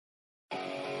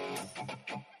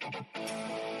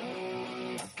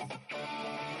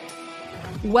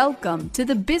Welcome to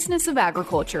The Business of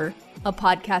Agriculture, a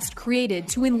podcast created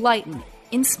to enlighten,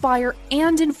 inspire,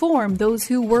 and inform those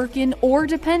who work in or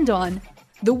depend on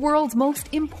the world's most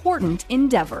important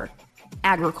endeavor,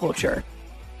 agriculture.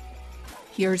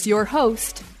 Here's your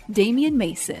host, Damian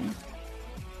Mason.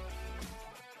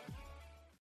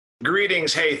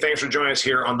 Greetings. Hey, thanks for joining us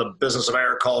here on the Business of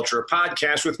Agriculture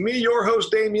podcast with me, your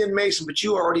host, Damian Mason. But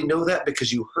you already know that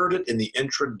because you heard it in the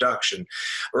introduction.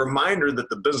 A reminder that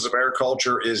the Business of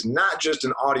Agriculture is not just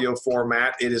an audio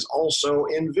format, it is also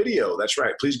in video. That's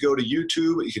right. Please go to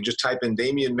YouTube. You can just type in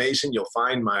Damian Mason. You'll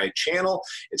find my channel.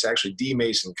 It's actually D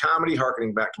Mason Comedy,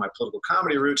 harkening back to my political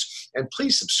comedy roots. And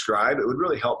please subscribe. It would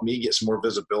really help me get some more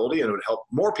visibility, and it would help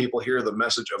more people hear the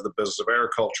message of the Business of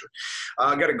Agriculture.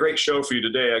 I got a great show for you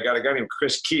today. I got a guy named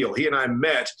Chris Keel. He and I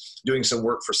met doing some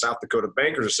work for South Dakota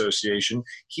Bankers Association.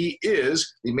 He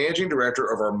is the managing director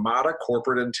of Armada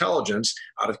Corporate Intelligence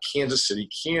out of Kansas City,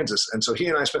 Kansas. And so he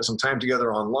and I spent some time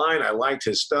together online. I liked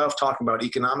his stuff, talking about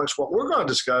economics. What we're going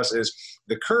to discuss is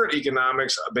the current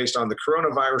economics based on the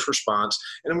coronavirus response.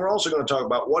 And then we're also going to talk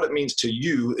about what it means to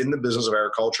you in the business of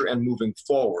agriculture and moving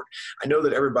forward. I know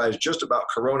that everybody's just about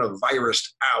coronavirus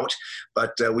out,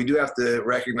 but we do have to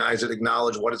recognize it,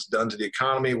 acknowledge what it's done to the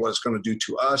economy, what it's going to do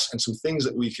to us, and some things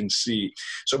that we can see.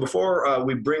 So before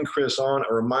we bring Chris on,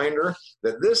 a reminder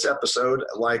that this episode,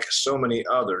 like so many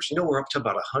others, we're up to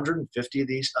about 150 of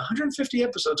these, 150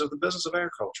 episodes of the Business of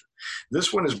Agriculture.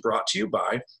 This one is brought to you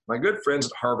by my good friends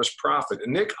at Harvest Profit.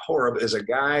 And Nick Horeb is a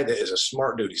guy that is a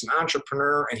smart dude. He's an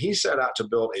entrepreneur, and he set out to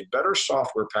build a better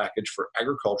software package for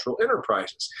agricultural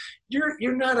enterprises.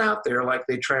 You're not out there like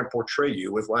they try and portray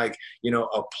you with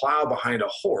a plow behind a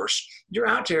horse. You're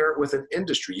out there with an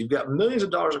industry. You've got millions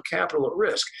of dollars of capital at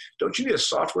risk. Don't you need a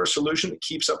software solution that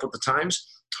keeps up with the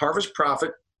times? Harvest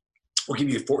Profit will give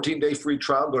you a 14-day free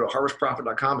trial. Go to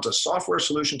harvestprofit.com. It's a software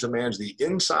solution to manage the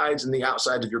insides and the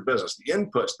outsides of your business, the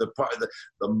inputs,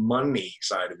 the money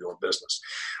side of your business.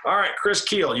 All right, Chris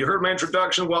Keel, you heard my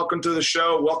introduction. Welcome to the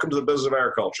show. Welcome to the Business of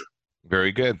Agriculture.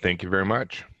 Very good. Thank you very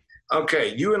much.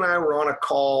 Okay, you and I were on a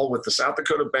call with the South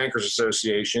Dakota Bankers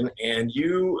Association, and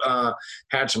you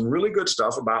had some really good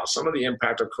stuff about some of the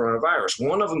impact of coronavirus.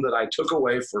 One of them that I took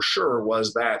away for sure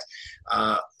was that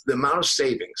the amount of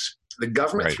savings. The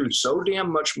government threw so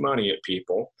damn much money at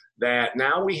people that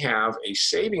now we have a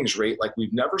savings rate like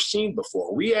we've never seen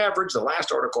before. We averaged, the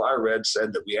last article I read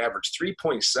said that we averaged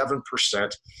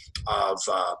 3.7% of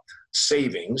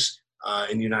savings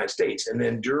in the United States. And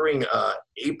then during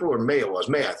April or May,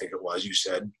 I think it was, you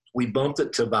said, we bumped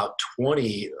it to about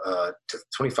 20 to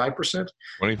 25%?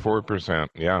 24%,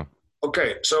 yeah.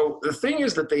 Okay, so the thing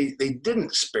is that they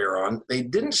didn't spare on,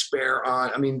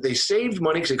 they saved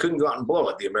money because they couldn't go out and blow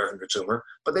it, the American consumer,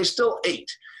 but they still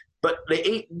ate. But they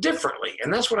ate differently.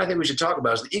 And that's what I think we should talk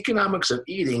about is the economics of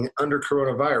eating under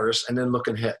coronavirus and then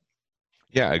looking ahead.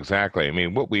 Yeah, exactly.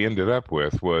 What we ended up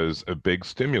with was a big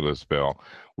stimulus bill,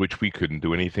 which we couldn't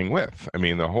do anything with.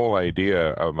 The whole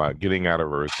idea of getting out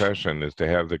of a recession is to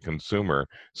have the consumer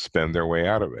spend their way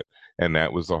out of it. And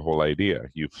that was the whole idea.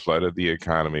 You flooded the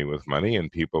economy with money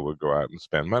and people would go out and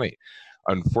spend money.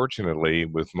 Unfortunately,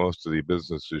 with most of the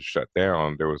businesses shut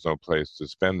down, there was no place to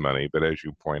spend money. But as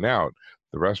you point out,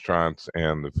 the restaurants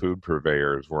and the food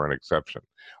purveyors were an exception.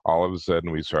 All of a sudden,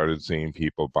 we started seeing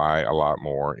people buy a lot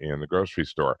more in the grocery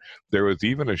store. There was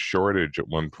even a shortage at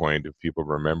one point, if people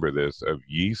remember this, of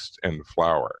yeast and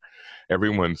flour.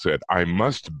 Everyone said, I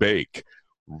must bake.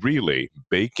 Really,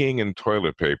 baking and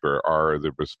toilet paper are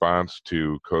the response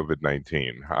to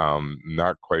COVID-19.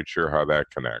 Not quite sure how that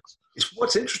connects.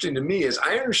 What's interesting to me is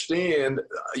I understand,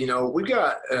 we've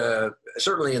got,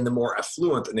 certainly in the more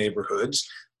affluent neighborhoods,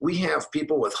 we have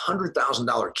people with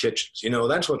 $100,000 kitchens.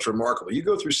 That's what's remarkable. You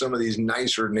go through some of these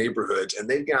nicer neighborhoods and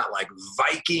they've got like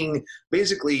Viking,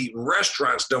 basically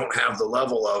restaurants don't have the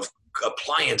level of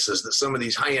appliances that some of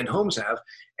these high-end homes have.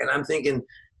 And I'm thinking,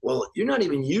 well, you're not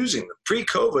even using them.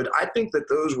 Pre-COVID, I think that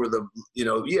those were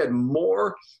you had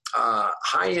more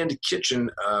high-end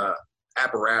kitchen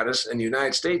apparatus in the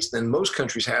United States than most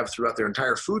countries have throughout their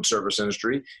entire food service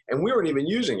industry, and we weren't even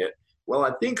using it. Well,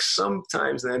 I think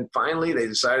sometimes then finally they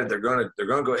decided they're going to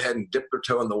go ahead and dip their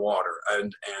toe in the water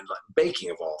and baking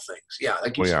of all things. Yeah,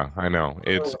 like you said. Yeah, I know.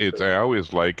 It's I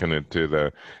always liken it to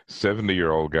the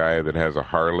 70-year-old guy that has a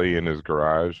Harley in his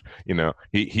garage.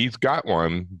 He's got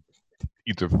one.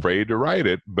 He's afraid to ride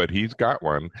it, but he's got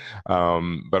one.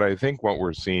 But I think what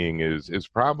we're seeing is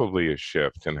probably a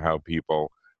shift in how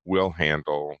people will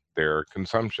handle their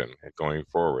consumption going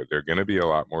forward. They're going to be a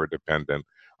lot more dependent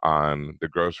on the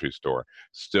grocery store.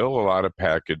 Still a lot of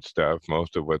packaged stuff.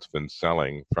 Most of what's been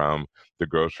selling from the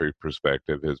grocery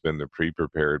perspective has been the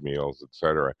pre-prepared meals, et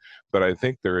cetera. But I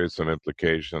think there is some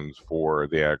implications for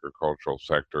the agricultural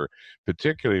sector,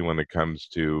 particularly when it comes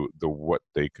to what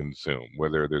they consume,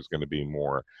 whether there's going to be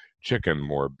more chicken,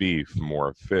 more beef,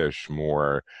 more fish,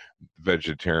 more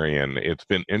vegetarian. It's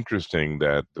been interesting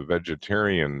that the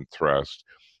vegetarian thrust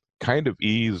kind of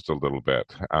eased a little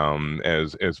bit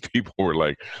as people were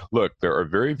like, look, there are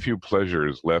very few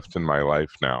pleasures left in my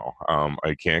life now.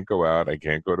 I can't go out. I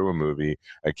can't go to a movie.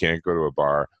 I can't go to a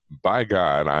bar. By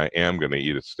God, I am going to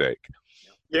eat a steak.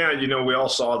 Yeah, we all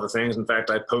saw the things. In fact,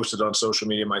 I posted on social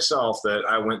media myself that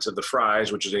I went to the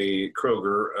Fry's, which is a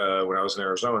Kroger, when I was in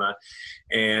Arizona,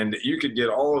 and you could get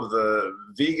all of the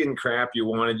vegan crap you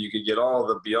wanted. You could get all of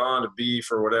the Beyond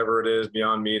Beef or whatever it is,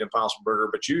 Beyond Meat, Impossible Burger,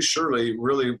 but you surely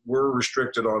really were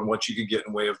restricted on what you could get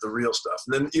in way of the real stuff.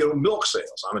 And then, milk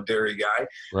sales. I'm a dairy guy.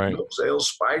 Right. Milk sales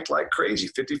spiked like crazy,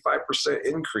 55%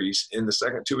 increase in the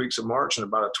second 2 weeks of March and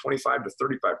about a 25 to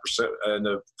 35% in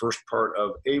the first part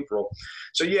of April.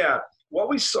 So yeah, what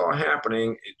we saw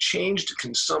happening, it changed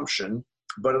consumption,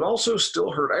 but it also still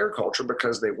hurt agriculture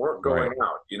because they weren't going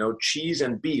out. Cheese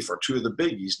and beef are two of the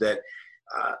biggies that,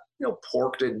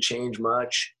 pork didn't change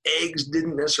much. Eggs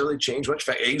didn't necessarily change much.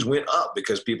 In fact, eggs went up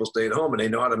because people stayed home and they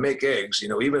know how to make eggs.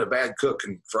 Even a bad cook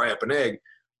can fry up an egg.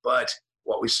 But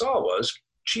what we saw was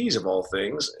cheese of all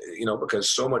things, because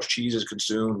so much cheese is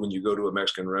consumed when you go to a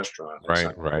Mexican restaurant. Right.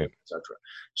 Et cetera.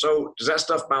 So does that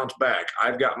stuff bounce back?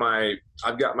 I've got my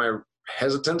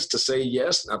hesitance to say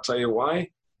yes, and I'll tell you why.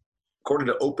 According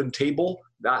to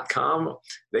OpenTable.com,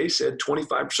 they said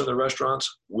 25% of the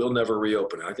restaurants will never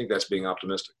reopen. I think that's being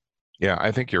optimistic. Yeah,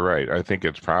 I think you're right. I think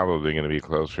it's probably going to be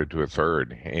closer to a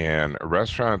third. And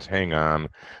restaurants hang on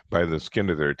by the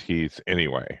skin of their teeth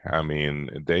anyway. I mean,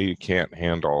 they can't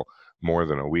handle more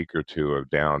than a week or two of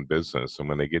down business. And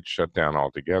when they get shut down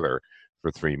altogether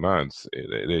for 3 months,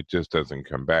 it just doesn't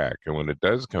come back. And when it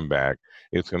does come back,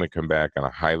 it's going to come back in a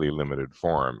highly limited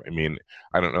form. I mean,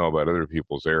 I don't know about other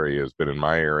people's areas, but in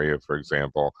my area, for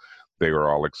example, they were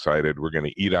all excited. We're going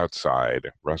to eat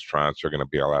outside. Restaurants are going to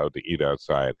be allowed to eat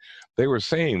outside. They were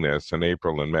saying this in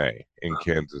April and May in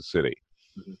Kansas City.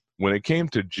 Mm-hmm. When it came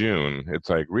to June,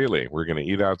 it's like, really, we're going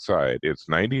to eat outside. It's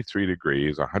 93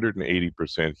 degrees,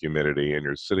 180% humidity, and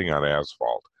you're sitting on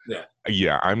asphalt.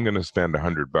 Yeah, I'm going to spend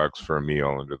 $100 for a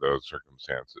meal under those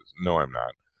circumstances. No, I'm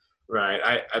not.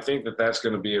 Right. I think that's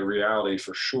going to be a reality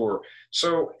for sure.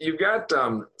 So you've got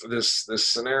this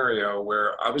scenario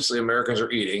where obviously Americans are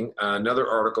eating. Another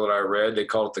article that I read, they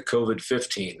call it the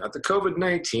COVID-15. Not the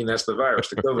COVID-19, that's the virus.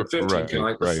 The COVID-15, kind of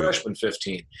like the freshman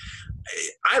 15.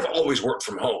 I've always worked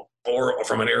from home or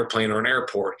from an airplane or an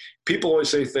airport. People always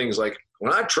say things like,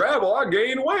 when I travel, I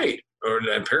gain weight. Or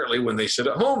apparently when they sit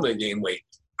at home, they gain weight.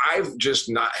 I've just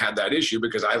not had that issue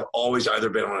because I've always either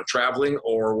been on a traveling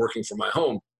or working from my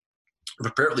home.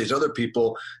 Apparently these other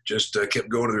people just kept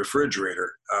going to the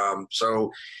refrigerator.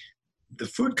 So the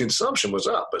food consumption was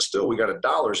up, but still we got a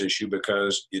dollars issue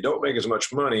because you don't make as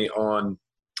much money on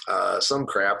some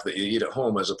crap that you eat at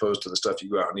home as opposed to the stuff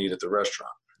you go out and eat at the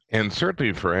restaurant. And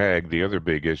certainly for ag, the other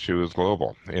big issue is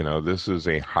global. This is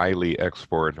a highly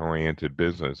export-oriented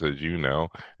business, as you know,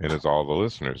 and as all the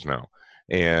listeners know.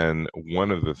 And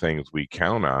one of the things we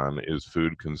count on is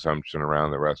food consumption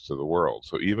around the rest of the world.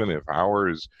 So even if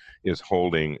ours is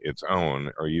holding its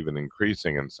own or even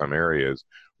increasing in some areas,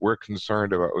 we're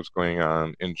concerned about what's going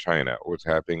on in China, what's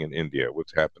happening in India,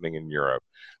 what's happening in Europe.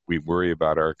 We worry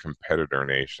about our competitor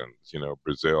nations,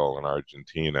 Brazil and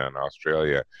Argentina and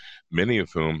Australia, many of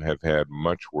whom have had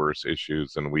much worse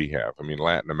issues than we have. I mean,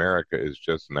 Latin America is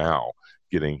just now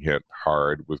getting hit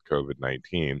hard with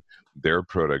COVID-19. Their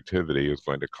productivity is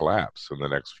going to collapse in the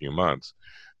next few months.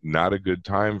 Not a good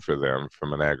time for them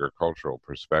from an agricultural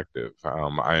perspective.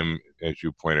 I'm, as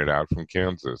you pointed out, from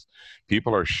Kansas.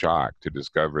 People are shocked to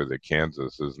discover that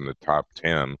Kansas is in the top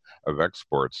 10 of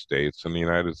export states in the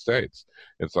United States.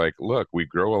 It's like, look, we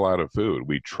grow a lot of food.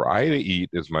 We try to eat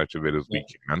as much of it as we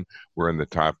can. We're in the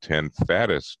top 10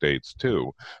 fattest states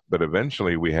too, but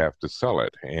eventually we have to sell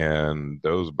it. And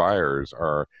those buyers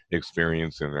are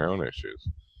experiencing their own issues.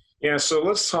 Yeah, so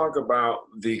let's talk about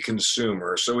the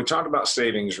consumer. So we talked about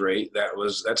savings rate.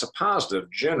 That's a positive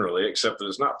generally, except that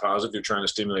it's not positive. You're trying to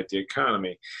stimulate the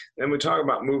economy. Then we talk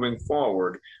about moving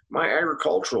forward. My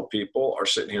agricultural people are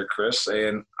sitting here, Chris,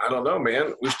 saying, I don't know,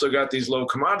 man, we've still got these low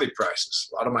commodity prices.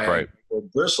 A lot of my people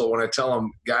bristle when I tell them,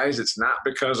 guys, it's not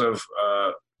because of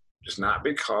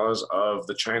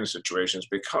the China situation. It's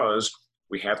because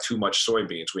we have too much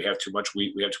soybeans. We have too much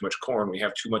wheat. We have too much corn. We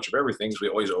have too much of everything. So we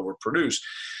always overproduce.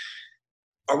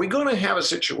 Are we going to have a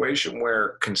situation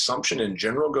where consumption in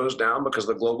general goes down because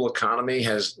the global economy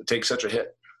takes such a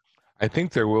hit? I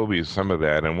think there will be some of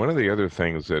that. And one of the other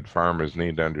things that farmers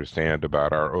need to understand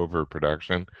about our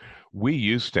overproduction, we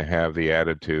used to have the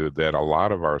attitude that a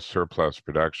lot of our surplus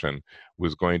production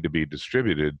was going to be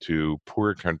distributed to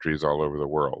poor countries all over the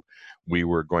world. We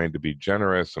were going to be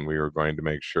generous and we were going to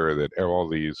make sure that all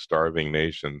these starving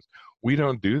nations, we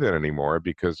don't do that anymore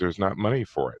because there's not money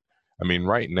for it. I mean,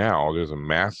 right now, there's a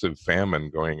massive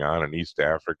famine going on in East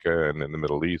Africa and in the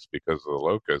Middle East because of the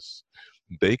locusts.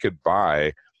 They could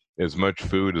buy as much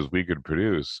food as we could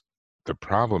produce. The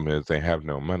problem is they have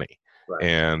no money. Right.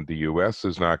 And the U.S.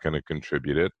 is not going to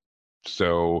contribute it.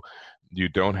 So you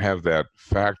don't have that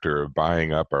factor of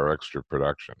buying up our extra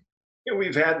production.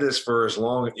 We've had this for as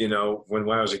long, when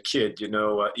I was a kid,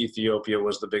 Ethiopia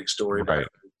was the big story. Right.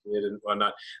 And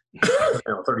whatnot,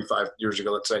 35 years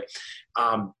ago, let's say.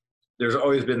 There's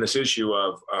always been this issue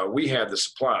of we had the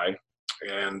supply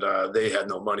and they had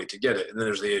no money to get it. And then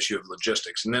there's the issue of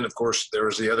logistics. And then, of course, there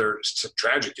was the other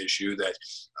tragic issue that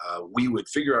we would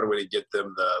figure out a way to get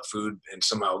them the food and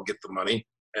somehow get the money.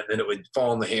 And then it would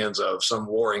fall in the hands of some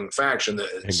warring faction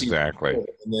that exactly,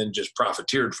 and then just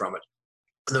profiteered from it.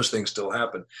 And those things still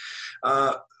happen.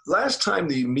 Last time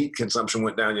the meat consumption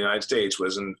went down in the United States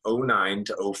was in 2009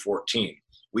 to 2014.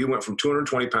 We went from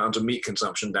 220 pounds of meat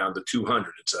consumption down to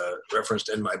 200. It's referenced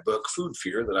in my book, Food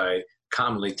Fear, that I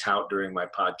commonly tout during my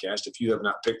podcast. If you have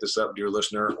not picked this up, dear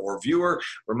listener or viewer,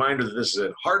 reminder that this is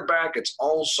in hardback. It's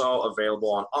also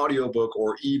available on audiobook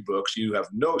or ebook. You have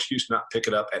no excuse to not pick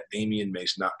it up at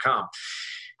DamienMason.com.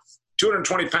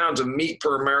 220 pounds of meat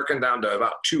per American down to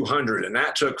about 200. And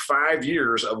that took 5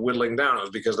 years of whittling down. It was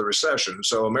because of the recession.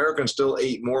 So Americans still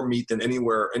ate more meat than any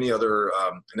other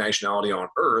nationality on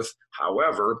earth.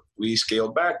 However, we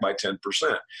scaled back by 10%.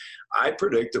 I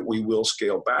predict that we will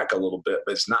scale back a little bit,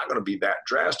 but it's not going to be that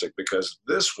drastic because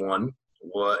this one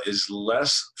is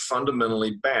less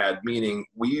fundamentally bad, meaning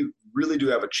we really do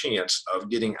have a chance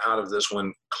of getting out of this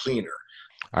one cleaner.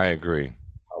 I agree.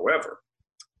 However,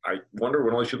 I wonder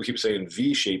when all these people keep saying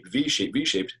V-shaped, V-shaped,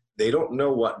 V-shaped, they don't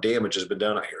know what damage has been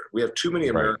done out here. We have too many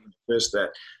Americans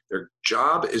that their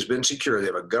job has been secure. They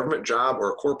have a government job or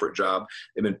a corporate job.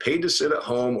 They've been paid to sit at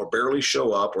home or barely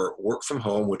show up or work from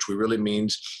home, which really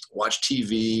means watch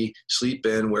TV, sleep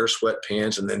in, wear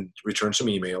sweatpants, and then return some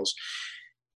emails.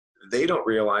 They don't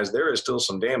realize there is still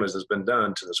some damage that's been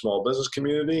done to the small business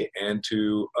community and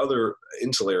to other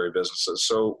ancillary businesses.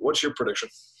 So what's your prediction?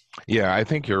 Yeah, I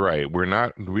think you're right. We're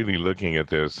not really looking at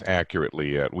this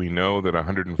accurately yet. We know that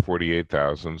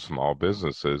 148,000 small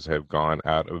businesses have gone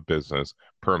out of business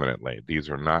permanently. These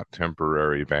are not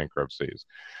temporary bankruptcies.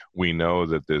 We know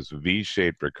that this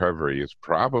V-shaped recovery is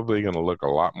probably going to look a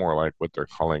lot more like what they're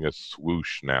calling a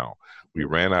swoosh now. We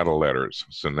ran out of letters,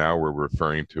 so now we're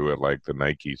referring to it like the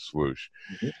Nike swoosh.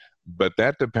 Mm-hmm. But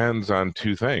that depends on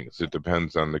two things. It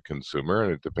depends on the consumer,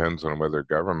 and it depends on whether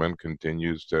government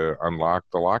continues to unlock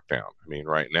the lockdown. I mean,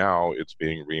 right now it's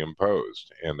being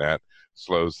reimposed, and that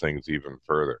slows things even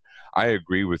further. I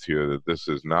agree with you that this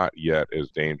is not yet as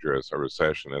dangerous a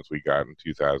recession as we got in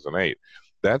 2008.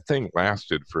 That thing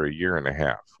lasted for a year and a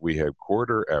half. We had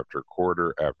quarter after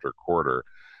quarter after quarter.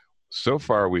 So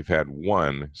far, we've had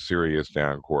one serious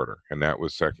down quarter, and that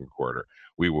was second quarter.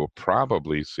 We will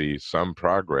probably see some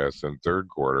progress in third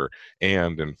quarter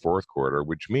and in fourth quarter,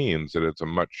 which means that it's a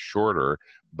much shorter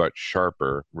but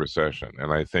sharper recession.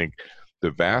 And I think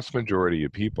the vast majority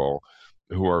of people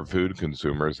who are food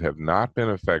consumers have not been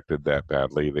affected that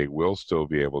badly. They will still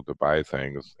be able to buy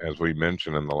things. As we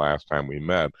mentioned in the last time we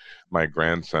met, my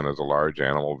grandson is a large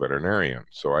animal veterinarian,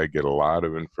 so I get a lot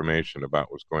of information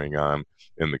about what's going on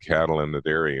in the cattle and the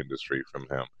dairy industry from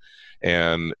him.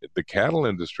 And the cattle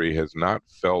industry has not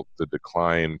felt the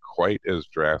decline quite as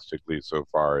drastically so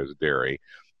far as dairy,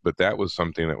 but that was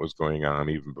something that was going on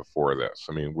even before this.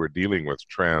 I mean, we're dealing with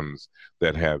trends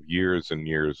that have years and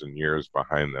years and years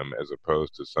behind them, as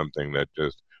opposed to something that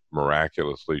just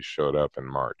miraculously showed up in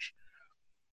March.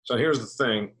 So here's the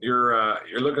thing. You're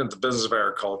looking at the business of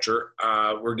agriculture.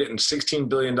 We're getting $16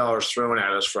 billion thrown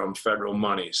at us from federal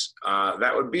monies.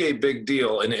 That would be a big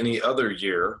deal in any other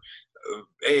year.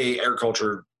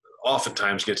 Agriculture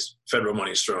oftentimes gets federal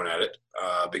monies thrown at it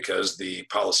because the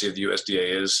policy of the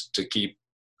USDA is to keep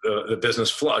the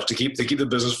business flush, to keep the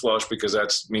business flush, because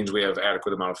that means we have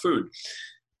adequate amount of food.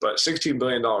 But $16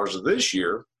 billion of this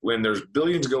year, when there's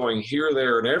billions going here,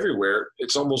 there, and everywhere,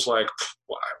 it's almost like,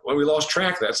 well, we lost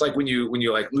track of that. It's like when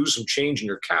you like lose some change in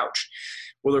your couch.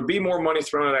 Will there be more money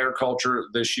thrown at agriculture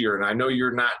this year? And I know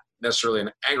you're not necessarily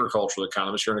an agricultural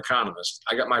economist, you're an economist.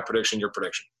 I got my prediction, your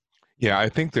prediction. Yeah, I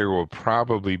think there will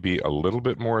probably be a little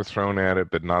bit more thrown at it,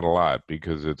 but not a lot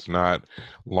because it's not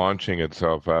launching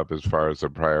itself up as far as the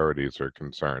priorities are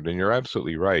concerned. And you're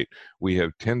absolutely right. We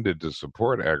have tended to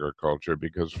support agriculture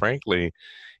because, frankly,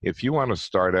 if you want to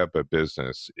start up a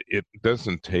business, it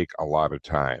doesn't take a lot of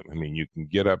time. I mean, you can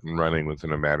get up and running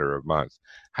within a matter of months.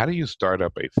 How do you start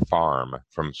up a farm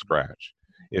from scratch?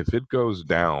 If it goes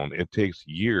down, it takes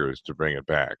years to bring it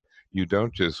back. You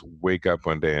don't just wake up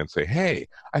one day and say, hey,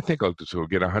 I think I'll just go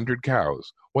get 100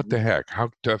 cows. What the heck?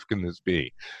 How tough can this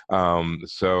be?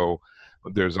 So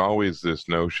there's always this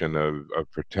notion of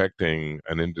protecting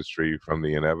an industry from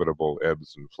the inevitable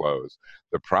ebbs and flows.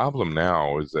 The problem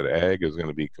now is that ag is going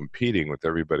to be competing with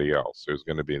everybody else. There's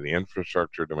going to be the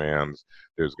infrastructure demands.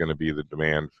 There's going to be the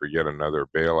demand for yet another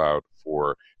bailout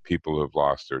for people who have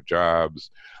lost their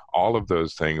jobs. All of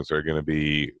those things are going to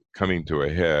be coming to a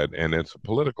head, and it's a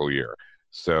political year.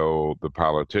 So the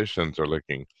politicians are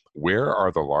looking, where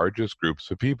are the largest groups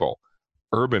of people?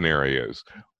 Urban areas.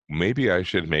 Maybe I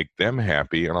should make them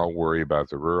happy, and I'll worry about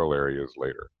the rural areas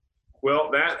later.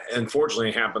 Well, that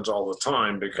unfortunately happens all the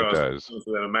time because it's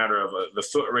a matter of the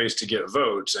foot race to get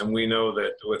votes. And we know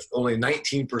that with only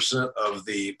 19% of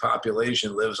the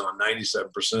population lives on 97%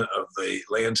 of the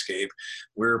landscape,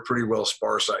 we're pretty well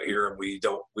sparse out here, and we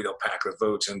don't pack the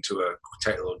votes into a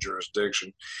tight little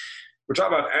jurisdiction. We're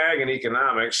talking about ag and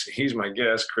economics. He's my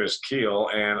guest, Chris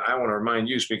Kuehl, and I want to remind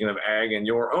you, speaking of ag and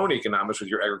your own economics with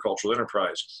your agricultural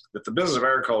enterprise, that the Business of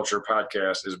Agriculture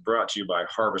podcast is brought to you by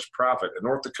Harvest Profit, a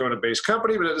North Dakota-based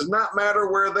company, but it does not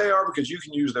matter where they are because you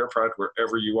can use their product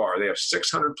wherever you are. They have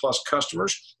 600-plus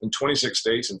customers in 26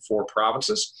 states and 4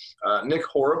 provinces. Nick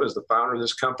Horeb is the founder of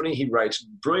this company. He writes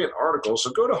brilliant articles, so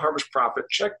go to Harvest Profit,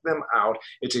 check them out.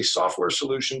 It's a software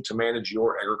solution to manage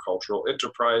your agricultural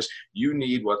enterprise. You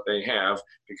need what they have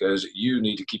because you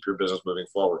need to keep your business moving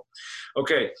forward.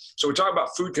 Okay, so we talk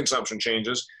about food consumption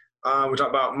changes. We talk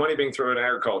about money being thrown in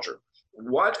agriculture.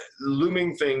 What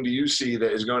looming thing do you see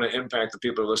that is going to impact the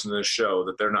people who listen to this show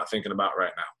that they're not thinking about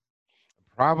right now?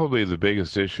 Probably the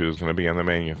biggest issue is going to be on the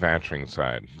manufacturing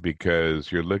side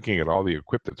because you're looking at all the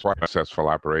equipment that's successful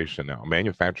operation now.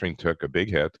 Manufacturing took a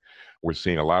big hit. We're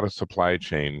seeing a lot of supply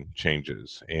chain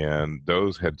changes, and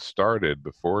those had started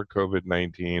before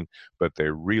COVID-19, but they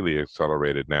really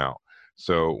accelerated now.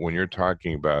 So when you're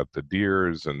talking about the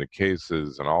Deeres and the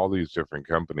Cases and all these different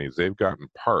companies, they've gotten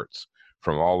parts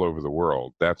from all over the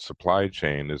world. That supply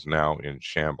chain is now in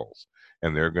shambles,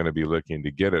 and they're going to be looking to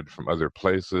get it from other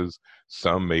places.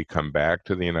 Some may come back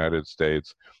to the United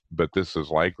States, but this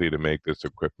is likely to make this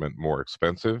equipment more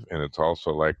expensive, and it's also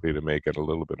likely to make it a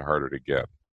little bit harder to get.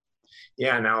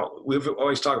 Yeah, now we've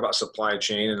always talked about supply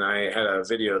chain, and I had a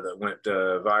video that went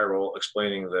viral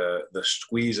explaining the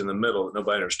squeeze in the middle that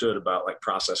nobody understood about, like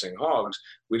processing hogs.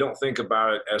 We don't think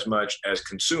about it as much as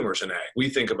consumers in ag. We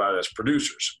think about it as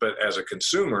producers, but as a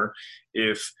consumer,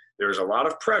 if there's a lot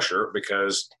of pressure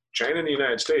because China and the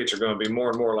United States are going to be more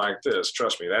and more like this.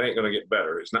 Trust me, that ain't going to get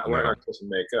better. It's not like this and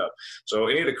make up. So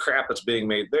any of the crap that's being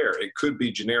made there, it could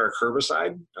be generic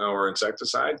herbicide or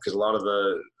insecticide because a lot of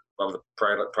the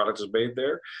product is made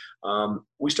there.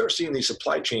 We start seeing these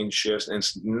supply chain shifts, and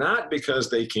it's not because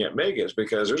they can't make it. It's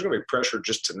because there's going to be pressure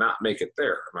just to not make it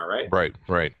there. Am I right?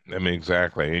 Right. I mean,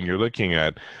 exactly. And you're looking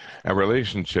at a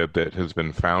relationship that has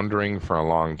been foundering for a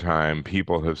long time.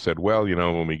 People have said, well,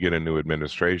 when we get a new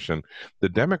administration, the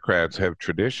Democrats have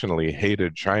traditionally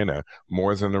hated China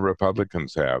more than the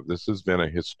Republicans have. This has been a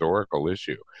historical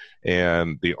issue.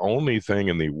 And the only thing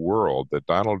in the world that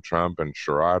Donald Trump and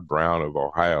Sherrod Brown of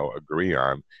Ohio agree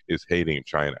on is hating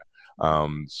China.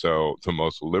 So the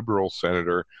most liberal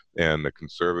senator and the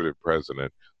conservative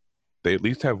president, they at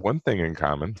least have one thing in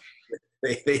common.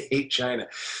 They hate China.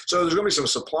 So there's going to be some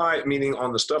supply, meaning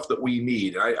on the stuff that we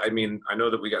need. I mean, I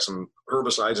know that we got some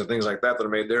herbicides and things like that are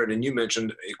made there. And then you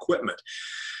mentioned equipment.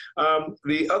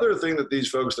 The other thing that these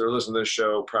folks that are listening to this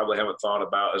show probably haven't thought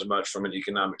about as much from an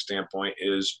economic standpoint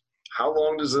is how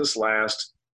long does this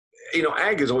last?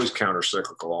 Ag is always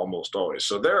counter-cyclical, almost always.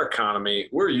 So their economy,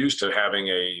 we're used to having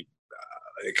a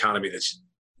economy that's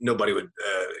nobody would,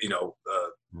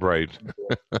 Right.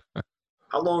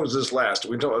 How long does this last?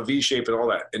 We talk about V-shape and all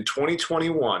that. In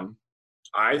 2021,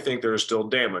 I think there is still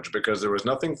damage because there was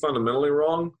nothing fundamentally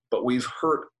wrong, but we've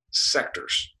hurt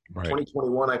sectors. Right.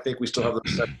 2021, I think we still have the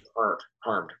sectors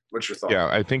harmed. What's your thought? Yeah,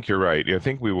 I think you're right. I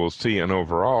think we will see an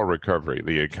overall recovery.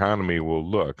 The economy will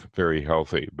look very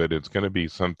healthy, but it's going to be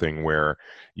something where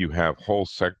you have whole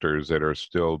sectors that are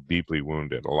still deeply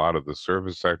wounded. A lot of the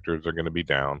service sectors are going to be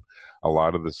down. A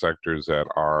lot of the sectors that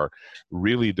are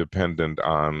really dependent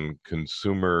on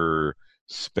consumer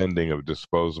spending of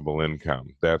disposable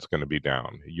income. That's going to be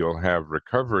down. You'll have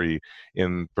recovery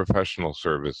in professional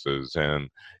services and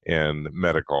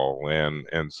medical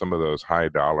and some of those high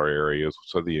dollar areas.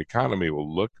 So the economy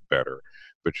will look better,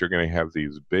 but you're going to have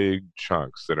these big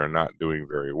chunks that are not doing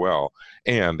very well.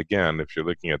 And again, if you're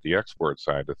looking at the export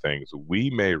side of things, we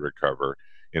may recover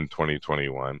in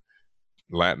 2021.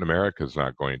 Latin America is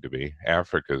not going to be.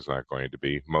 Africa is not going to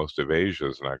be. Most of Asia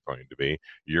is not going to be.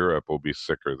 Europe will be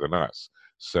sicker than us.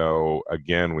 So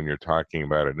again, when you're talking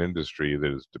about an industry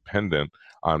that is dependent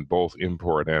on both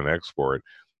import and export,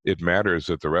 it matters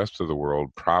that the rest of the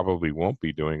world probably won't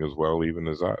be doing as well even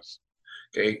as us.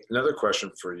 Okay, another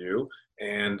question for you,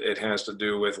 and it has to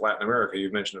do with Latin America.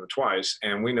 You've mentioned it twice,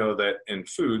 and we know that in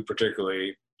food,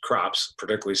 particularly crops,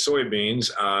 particularly soybeans,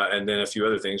 and then a few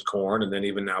other things, corn, and then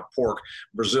even now pork,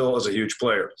 Brazil is a huge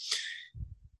player.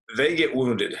 They get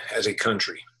wounded as a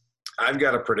country. I've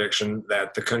got a prediction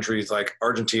that the countries like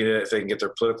Argentina, if they can get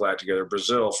their political act together,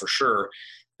 Brazil for sure,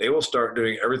 they will start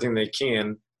doing everything they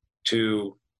can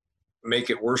to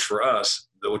make it worse for us,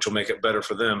 which will make it better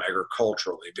for them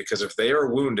agriculturally. Because if they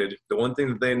are wounded, the one thing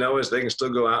that they know is they can still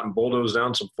go out and bulldoze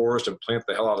down some forest and plant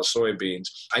the hell out of soybeans.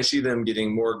 I see them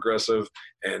getting more aggressive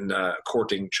and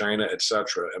courting China,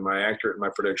 etc. Am I accurate in my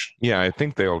prediction? Yeah, I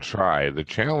think they'll try. The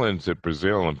challenge that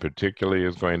Brazil in particular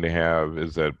is going to have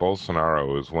is that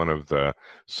Bolsonaro is one of the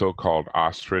so-called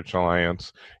Ostrich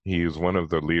Alliance. He is one of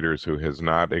the leaders who has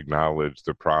not acknowledged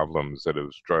the problems that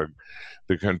have struck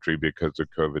the country because of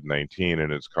COVID-19,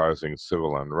 and it's causing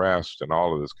civil unrest and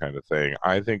all of this kind of thing.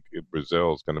 I think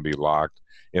Brazil is going to be locked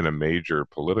in a major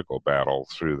political battle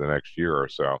through the next year or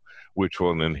so, which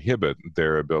will inhibit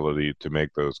their ability to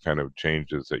make those kind of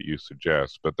changes that you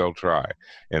suggest, but they'll try.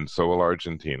 And so will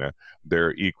Argentina.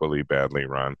 They're equally badly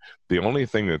run. The only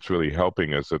thing that's really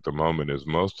helping us at the moment is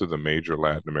most of the major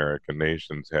Latin American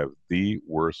nations have the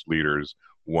worst leaders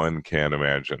one can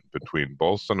imagine, between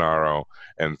Bolsonaro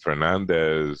and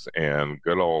Fernandez and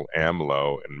good old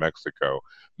AMLO in Mexico.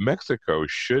 Mexico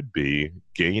should be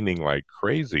gaining like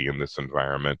crazy in this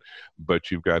environment,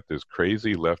 but you've got this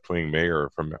crazy left-wing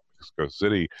mayor from Mexico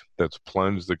City that's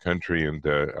plunged the country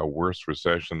into a worse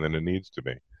recession than it needs to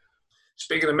be.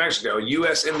 Speaking of Mexico,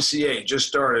 USMCA just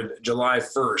started July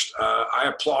 1st. I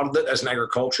applauded it as an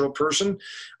agricultural person.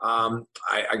 I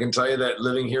can tell you that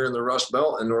living here in the Rust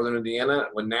Belt in northern Indiana,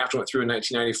 when NAFTA went through in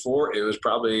 1994, it was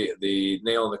probably the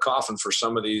nail in the coffin for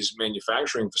some of these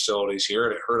manufacturing facilities here,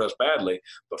 and it hurt us badly.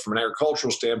 But from an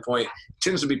agricultural standpoint, it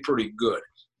tends to be pretty good.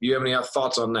 Do you have any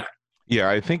thoughts on that? Yeah,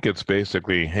 I think it's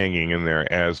basically hanging in there,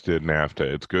 as did NAFTA.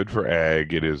 It's good for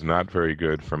ag. It is not very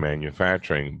good for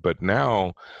manufacturing. But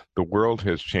now the world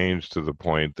has changed to the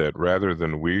point that rather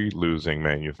than we losing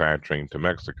manufacturing to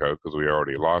Mexico, because we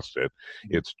already lost it,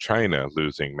 it's China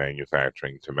losing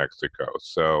manufacturing to Mexico.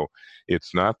 So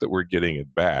it's not that we're getting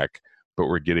it back, but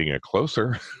we're getting it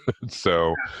closer.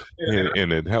 So,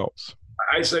 and it helps.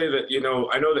 I say that,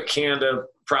 I know that Canada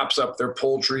props up their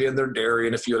poultry and their dairy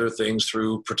and a few other things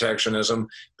through protectionism,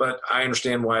 but I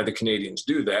understand why the Canadians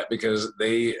do that, because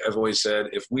they have always said,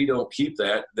 if we don't keep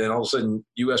that, then all of a sudden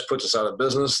U.S. puts us out of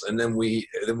business, and then we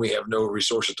have no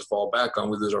resources to fall back on.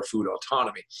 We lose our food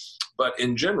autonomy. But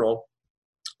in general,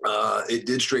 it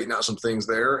did straighten out some things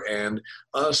there, and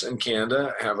us and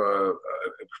Canada have a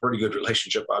pretty good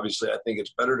relationship. Obviously, I think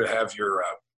it's better to have your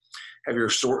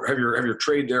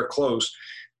trade there close.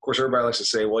 Of course, everybody likes to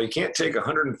say, well, you can't take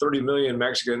 130 million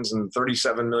Mexicans and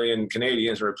 37 million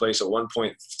Canadians and replace a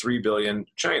 1.3 billion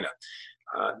China.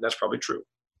 That's probably true.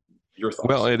 Your thoughts?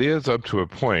 Well, it is up to a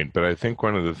point, but I think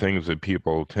one of the things that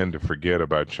people tend to forget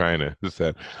about China is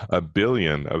that 1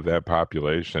 billion of that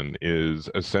population is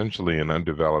essentially an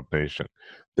undeveloped nation.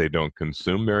 They don't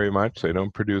consume very much. They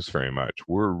don't produce very much.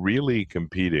 We're really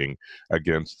competing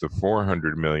against the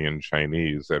 400 million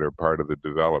Chinese that are part of the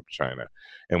developed China.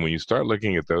 And when you start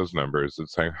looking at those numbers,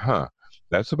 it's like,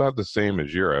 that's about the same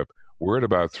as Europe. We're at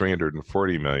about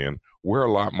 340 million. We're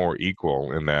a lot more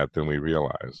equal in that than we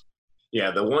realize. Yeah,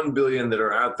 the 1 billion that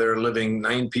are out there living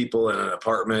 9 people in an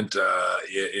apartment, and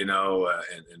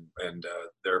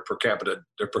their per capita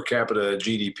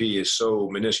GDP is so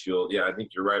minuscule. Yeah, I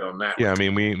think you're right on that. Yeah, I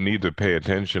mean, we need to pay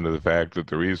attention to the fact that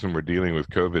the reason we're dealing with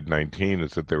COVID-19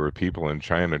 is that there were people in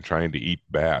China trying to eat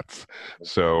bats.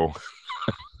 So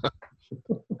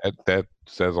that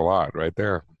says a lot right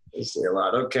there. They say a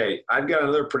lot. Okay, I've got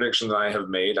another prediction that I have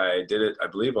made. I did it, I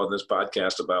believe, on this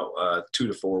podcast about 2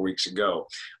 to 4 weeks ago.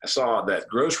 I saw that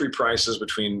grocery prices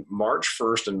between March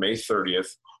 1st and May 30th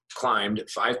climbed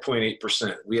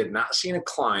 5.8%. We had not seen a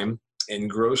climb in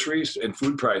groceries and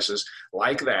food prices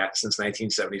like that since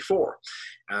 1974.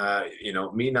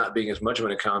 Me not being as much of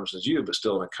an economist as you, but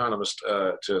still an economist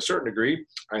to a certain degree,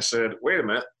 I said, wait a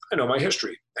minute, I know my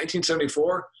history.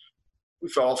 1974, we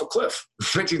fell off a cliff.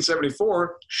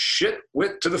 1974, shit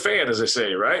went to the fan, as they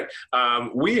say, right?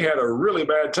 We had a really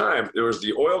bad time. There was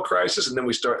the oil crisis, and then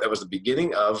that was the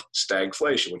beginning of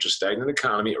stagflation, which is stagnant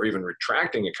economy or even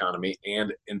retracting economy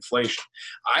and inflation.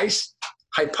 I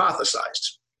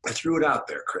hypothesized, I threw it out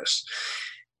there, Chris.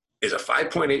 Is a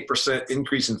 5.8%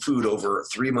 increase in food over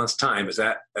 3 months' time, is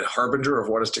that a harbinger of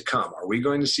what is to come? Are we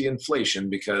going to see inflation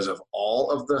because of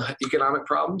all of the economic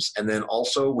problems? And then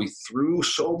also we threw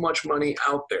so much money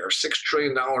out there, $6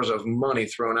 trillion of money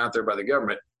thrown out there by the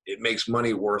government, it makes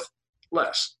money worth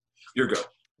less. Your go.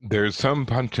 There's some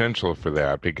potential for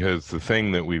that, because the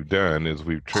thing that we've done is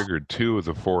we've triggered 2 of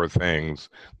the 4 things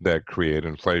that create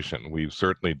inflation. We've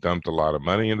certainly dumped a lot of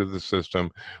money into the system.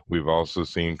 We've also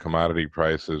seen commodity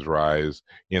prices rise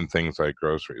in things like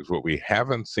groceries. What we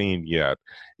haven't seen yet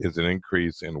is an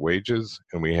increase in wages,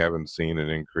 and we haven't seen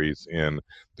an increase in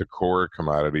the core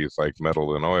commodities like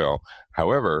metal and oil.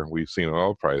 However, we've seen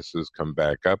oil prices come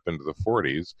back up into the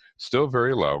 40s, still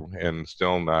very low and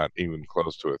still not even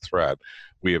close to a threat.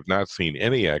 We have not seen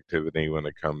any activity when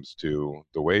it comes to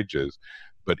the wages.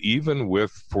 But even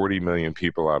with 40 million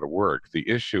people out of work, the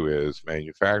issue is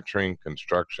manufacturing,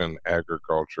 construction,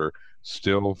 agriculture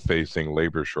still facing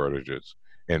labor shortages,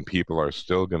 and people are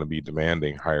still going to be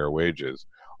demanding higher wages.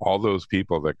 All those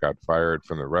people that got fired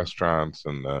from the restaurants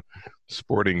and the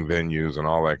sporting venues and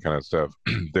all that kind of stuff,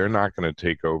 they're not going to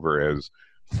take over as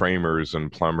framers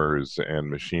and plumbers and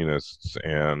machinists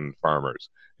and farmers.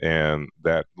 And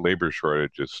that labor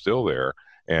shortage is still there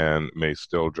and may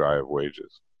still drive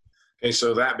wages. Okay,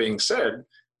 so that being said,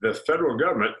 the federal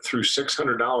government threw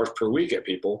 $600 per week at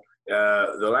people.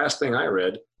 The last thing I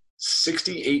read,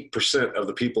 68% of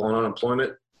the people on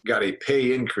unemployment got a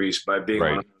pay increase by being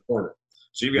on unemployment.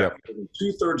 So you've got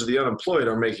 2/3 of the unemployed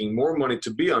are making more money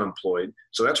to be unemployed.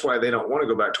 So that's why they don't want to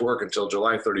go back to work until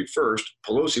July 31st.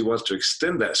 Pelosi wants to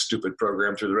extend that stupid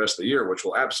program through the rest of the year, which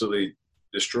will absolutely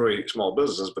destroy small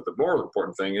businesses. But the more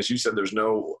important thing is, you said there's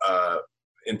no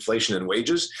inflation in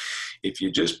wages. If you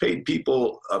just paid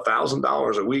people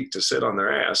 $1,000 a week to sit on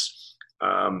their ass,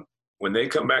 when they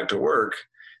come back to work,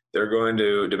 they're going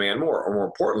to demand more, or more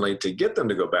importantly, to get them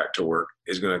to go back to work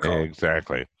is going to cost.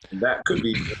 Exactly. And that could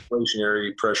be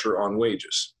inflationary pressure on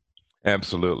wages.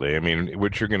 Absolutely. I mean,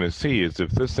 what you're going to see is if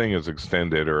this thing is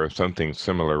extended or if something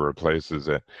similar replaces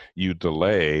it, you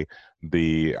delay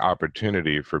the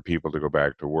opportunity for people to go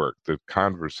back to work. The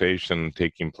conversation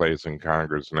taking place in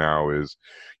Congress now is,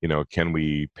 can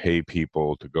we pay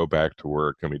people to go back to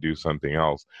work? Can we do something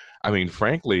else? I mean,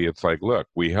 frankly, it's like, look,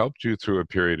 we helped you through a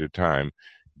period of time.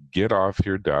 Get off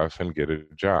your duff and get a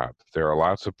job. There are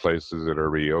lots of places that are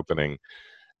reopening.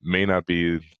 May not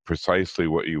be precisely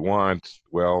what you want.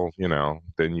 Well,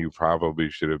 then you probably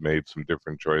should have made some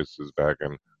different choices back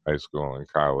in high school and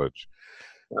college.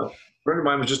 Well, a friend of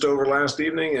mine was just over last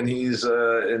evening, and he's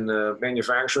in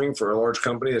manufacturing for a large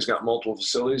company that's got multiple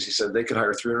facilities. He said they could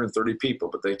hire 330 people,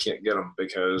 but they can't get them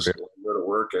because they go to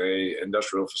work at an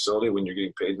industrial facility when you're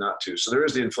getting paid not to. So there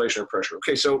is the inflationary pressure.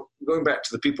 Okay, so going back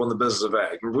to the people in the business of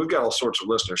ag, we've got all sorts of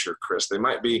listeners here, Chris. They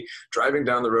might be driving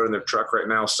down the road in their truck right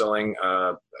now selling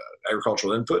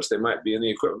agricultural inputs. They might be in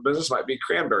the equipment business, might be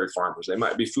cranberry farmers. They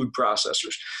might be food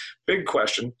processors. Big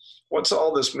question, what's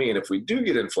all this mean? If we do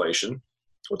get inflation,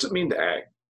 what's it mean to ag?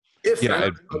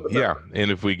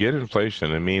 And if we get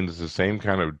inflation, it means the same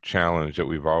kind of challenge that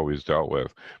we've always dealt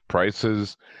with.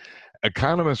 Prices,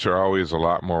 economists are always a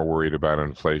lot more worried about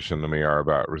inflation than we are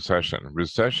about recession.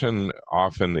 Recession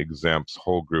often exempts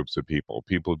whole groups of people.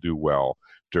 People do well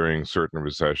during certain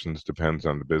recessions, depends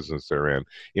on the business they're in.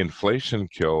 Inflation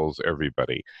kills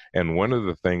everybody. And one of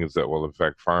the things that will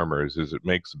affect farmers is it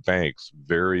makes banks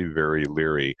very, very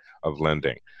leery of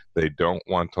lending. They don't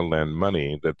want to lend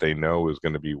money that they know is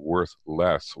going to be worth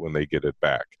less when they get it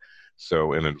back.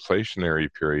 So an inflationary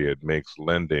period makes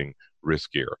lending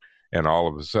riskier. And all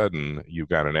of a sudden, you've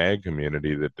got an ag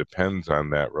community that depends on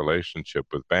that relationship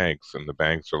with banks. And the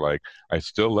banks are like, I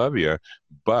still love you,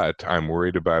 but I'm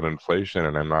worried about inflation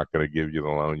and I'm not going to give you the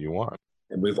loan you want.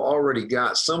 And we've already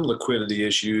got some liquidity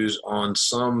issues on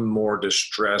some more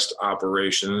distressed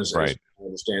operations. Right.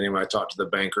 Understanding when I talk to the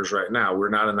bankers right now, we're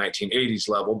not a 1980s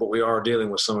level, but we are dealing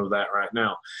with some of that right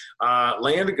now.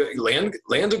 Land's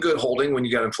a good holding when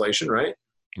you got inflation, right?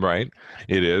 Right,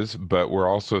 it is, but we're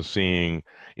also seeing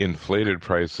inflated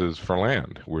prices for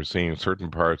land. We're seeing certain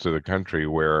parts of the country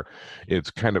where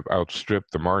it's kind of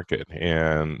outstripped the market.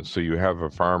 And so you have a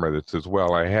farmer that says,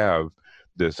 well, I have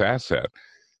this asset?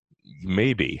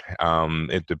 Maybe.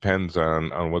 It depends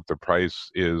on what the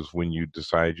price is when you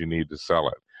decide you need to sell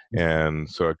it. And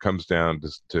so it comes down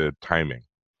to timing.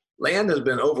 Land has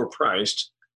been overpriced,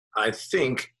 I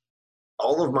think,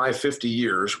 all of my 50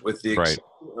 years, with the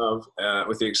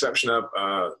exception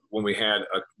of when we had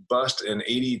a bust in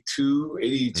 82,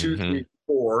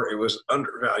 84, it was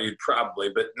undervalued probably,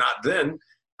 but not then.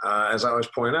 As I always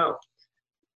point out,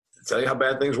 tell you how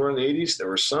bad things were in the 80s. There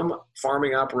were some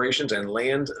farming operations and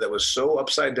land that was so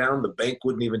upside down, the bank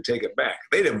wouldn't even take it back.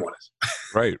 They didn't want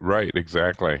it. Right,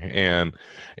 exactly. And,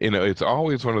 it's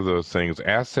always one of those things.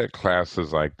 Asset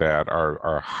classes like that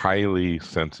are highly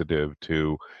sensitive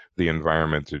to the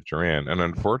environment that you're in. And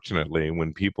unfortunately,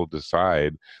 when people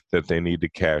decide that they need to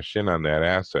cash in on that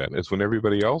asset, it's when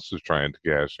everybody else is trying to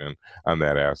cash in on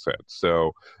that asset.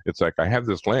 So it's like, I have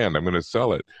this land, I'm going to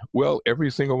sell it. Well, every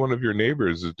single one of your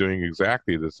neighbors is doing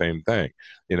exactly the same thing.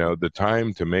 The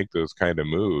time to make those kind of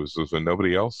moves is when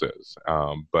nobody else is.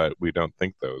 But we don't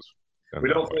think those. We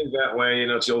don't think that way.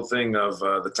 It's the old thing of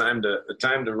the time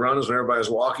to run is when everybody's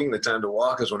walking. The time to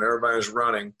walk is when everybody's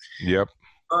running. Yep.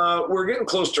 We're getting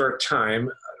close to our time.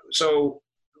 So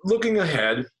looking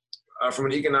ahead from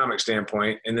an economic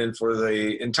standpoint, and then for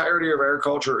the entirety of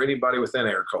agriculture, or anybody within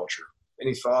agriculture,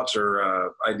 any thoughts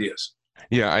or ideas?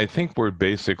 Yeah, I think we're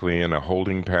basically in a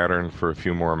holding pattern for a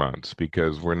few more months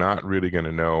because we're not really going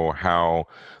to know how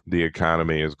the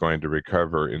economy is going to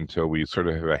recover until we sort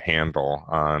of have a handle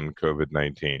on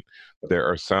COVID-19. There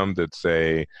are some that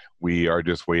say we are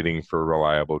just waiting for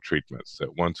reliable treatments,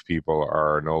 that once people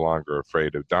are no longer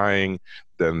afraid of dying,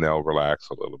 then they'll relax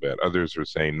a little bit. Others are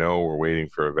saying, no, we're waiting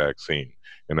for a vaccine.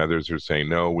 And others are saying,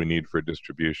 no, we need for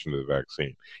distribution of the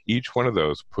vaccine. Each one of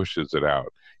those pushes it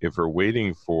out. If we're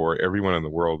waiting for everyone in the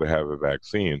world to have a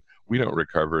vaccine, we don't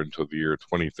recover until the year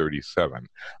 2037.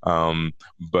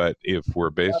 But if we're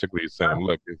basically saying,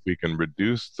 look, if we can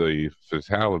reduce the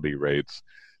fatality rates,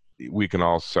 we can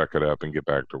all suck it up and get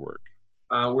back to work.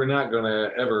 We're not going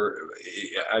to ever.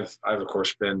 I've of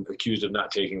course been accused of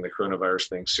not taking the coronavirus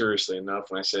thing seriously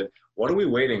enough. And I said, what are we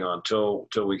waiting on till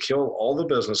we kill all the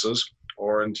businesses,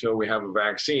 or until we have a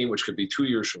vaccine, which could be 2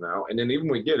 years from now? And then even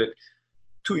we get it,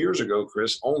 2 years ago,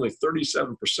 Chris, only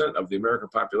 37% of the American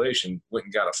population went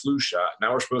and got a flu shot.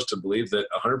 Now we're supposed to believe that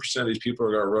 100% of these people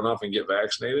are going to run off and get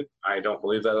vaccinated. I don't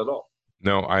believe that at all.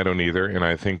 No, I don't either. And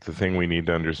I think the thing we need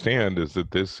to understand is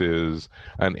that this is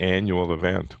an annual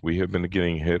event. We have been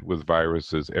getting hit with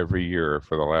viruses every year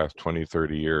for the last 20,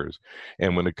 30 years.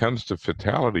 And when it comes to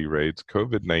fatality rates,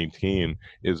 COVID-19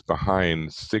 is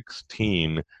behind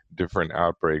 16 different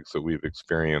outbreaks that we've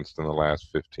experienced in the last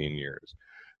 15 years.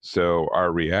 So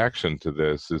our reaction to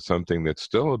this is something that's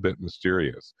still a bit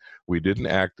mysterious. We didn't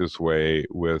act this way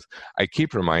I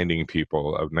keep reminding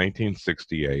people of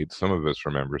 1968. Some of us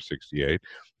remember 68.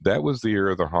 That was the year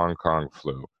of the Hong Kong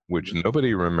flu, which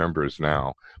nobody remembers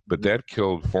now, but that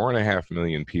killed 4.5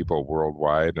 million people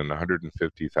worldwide and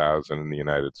 150,000 in the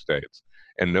United States.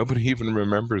 And nobody even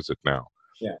remembers it now.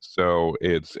 Yeah. So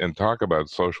and talk about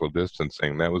social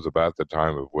distancing. That was about the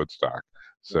time of Woodstock.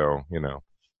 So,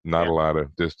 not a lot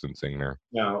of distancing there.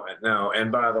 No.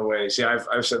 And by the way, see,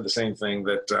 I've said the same thing,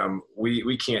 that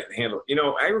we can't handle.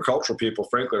 Agricultural people,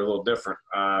 frankly, are a little different.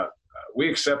 We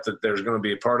accept that there's going to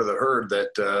be a part of the herd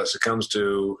that succumbs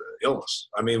to illness.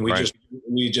 I mean, we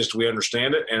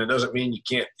understand it, and it doesn't mean you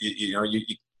can't.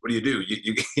 What do?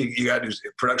 You got to do.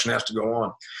 Production has to go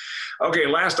on. Okay,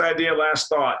 last idea, last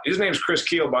thought. His name's Chris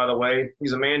Kuehl, by the way.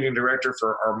 He's a managing director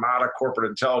for Armada Corporate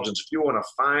Intelligence. If you want to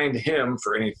find him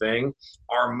for anything,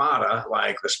 Armada,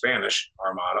 like the Spanish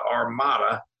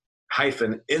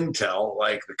Armada-Intel,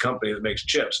 like the company that makes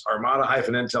chips,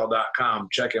 armada-intel.com.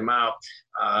 Check him out.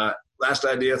 Last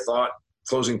idea, thought,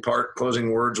 closing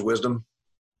words, wisdom.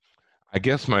 I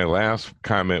guess my last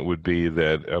comment would be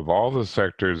that of all the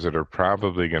sectors that are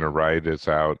probably going to ride this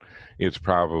out, it's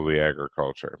probably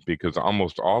agriculture, because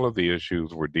almost all of the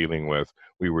issues we were dealing with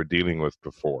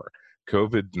before.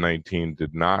 COVID-19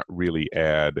 did not really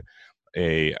add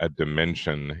a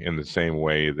dimension in the same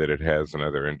way that it has in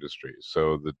other industries.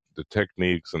 So the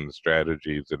techniques and the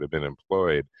strategies that have been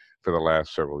employed for the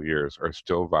last several years are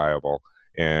still viable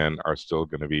and are still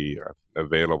going to be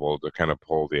available to kind of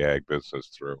pull the ag business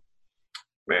through.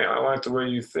 Man, I like the way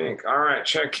you think. All right,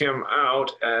 check him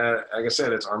out. Like I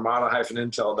said, it's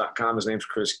armada-intel.com. His name's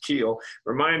Chris Kuehl.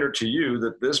 Reminder to you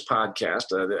that this podcast,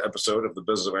 the episode of The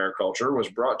Business of Agriculture, was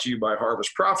brought to you by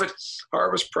Harvest Profit.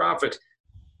 Harvest Profit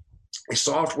a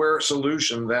software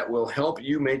solution that will help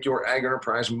you make your ag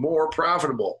enterprise more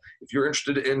profitable. If you're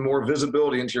interested in more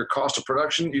visibility into your cost of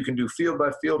production, you can do field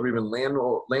by field or even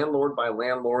landlord by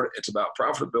landlord. It's about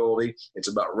profitability. It's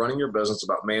about running your business. It's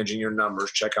about managing your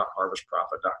numbers. Check out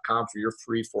harvestprofit.com for your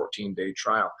free 14-day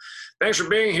trial. Thanks for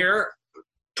being here,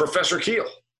 Professor Keel.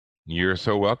 You're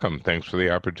so welcome. Thanks for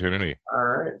the opportunity. All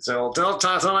right. So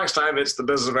until next time, it's the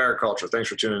Business of Agriculture. Thanks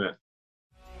for tuning in.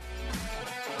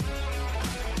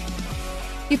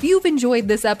 If you've enjoyed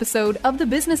this episode of The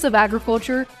Business of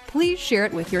Agriculture, please share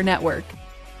it with your network.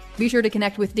 Be sure to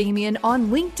connect with Damien on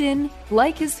LinkedIn,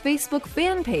 like his Facebook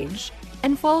fan page,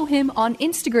 and follow him on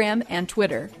Instagram and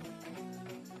Twitter.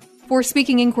 For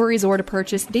speaking inquiries or to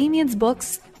purchase Damien's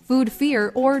books, Food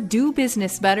Fear, or Do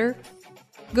Business Better,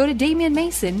 go to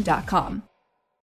DamienMason.com.